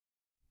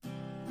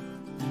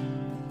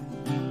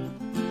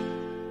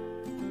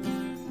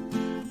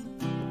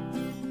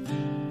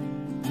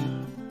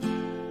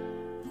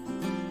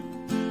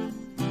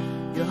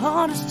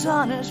heart is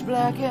tarnished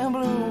black and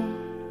blue.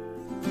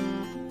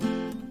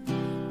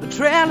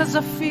 Betrayal is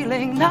a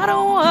feeling, not a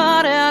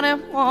word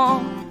anymore.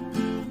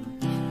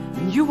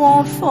 And you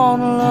won't fall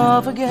in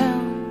love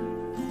again.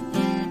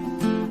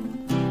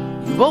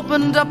 You've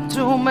opened up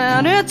too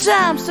many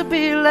times to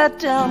be let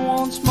down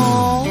once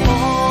more.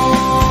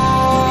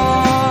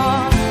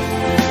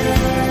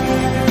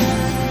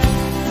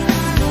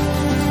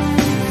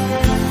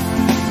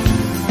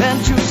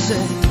 And you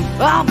say,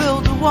 I'll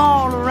build a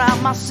wall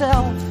around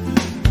myself,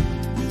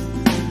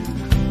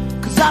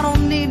 'cause I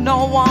don't need no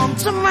one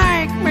to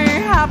make me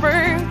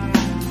happy,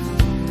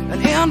 and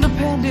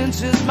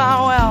independence is my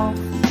wealth.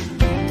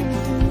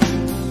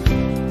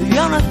 The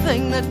only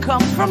thing that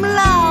comes from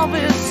love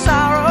is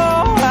sorrow.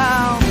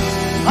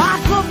 I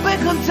could be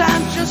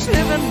content just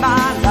living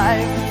my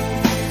life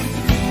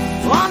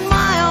on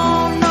my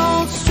own, no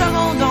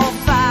struggle, no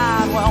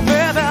fight. Well,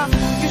 baby,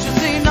 you should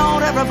see not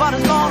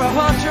everybody's gonna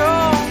hurt you.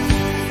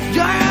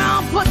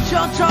 Yeah, put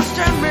your trust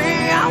in me,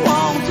 I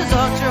won't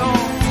desert you.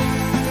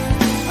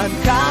 And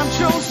can't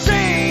you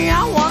see,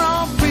 I wanna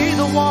be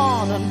the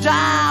one, and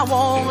I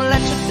won't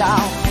let you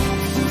down.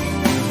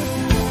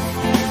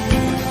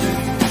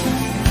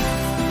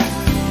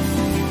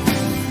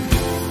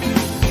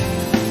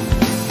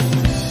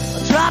 I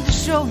tried to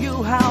show you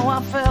how I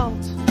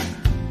felt,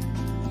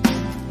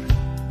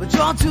 but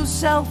you're too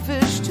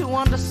selfish to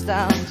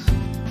understand.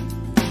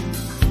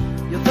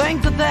 You think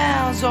that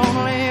there's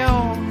only you.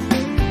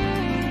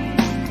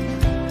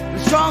 The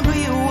stronger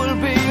you will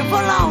be if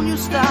alone you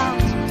stand.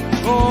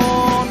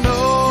 Oh no,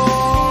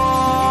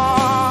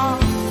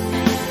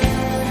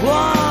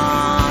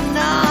 oh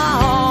no.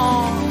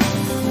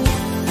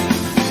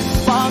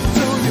 But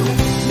do you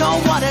know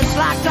what it's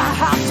like to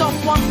have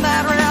someone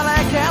that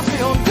really cares for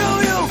you? Do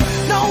you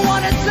know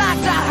what it's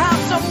like to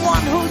have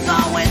someone who's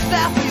always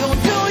there for you?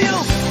 Do you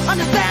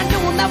understand you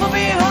will never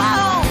be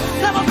whole,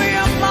 never be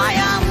a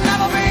fire,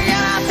 never be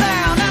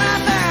anything,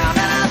 anything,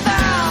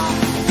 anything?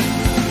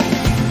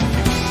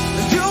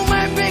 You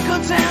may be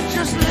content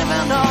just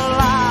living a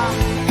life,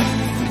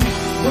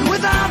 but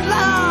without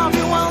love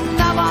you will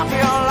never be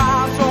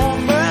alive. So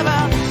baby,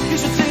 you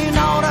should see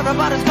not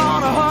everybody's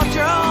gonna hurt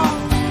you.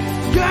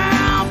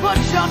 Yeah, put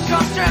your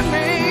trust in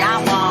me, I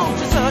won't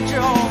desert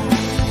you.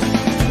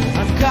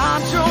 And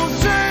can't you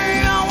see,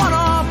 I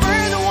wanna be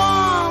the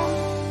one,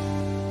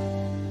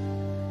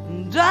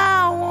 and I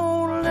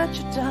won't let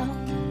you down.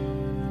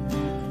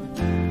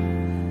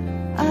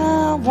 I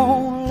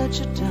won't let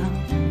you down.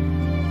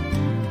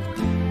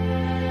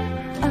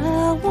 I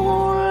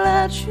won't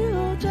let you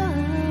down.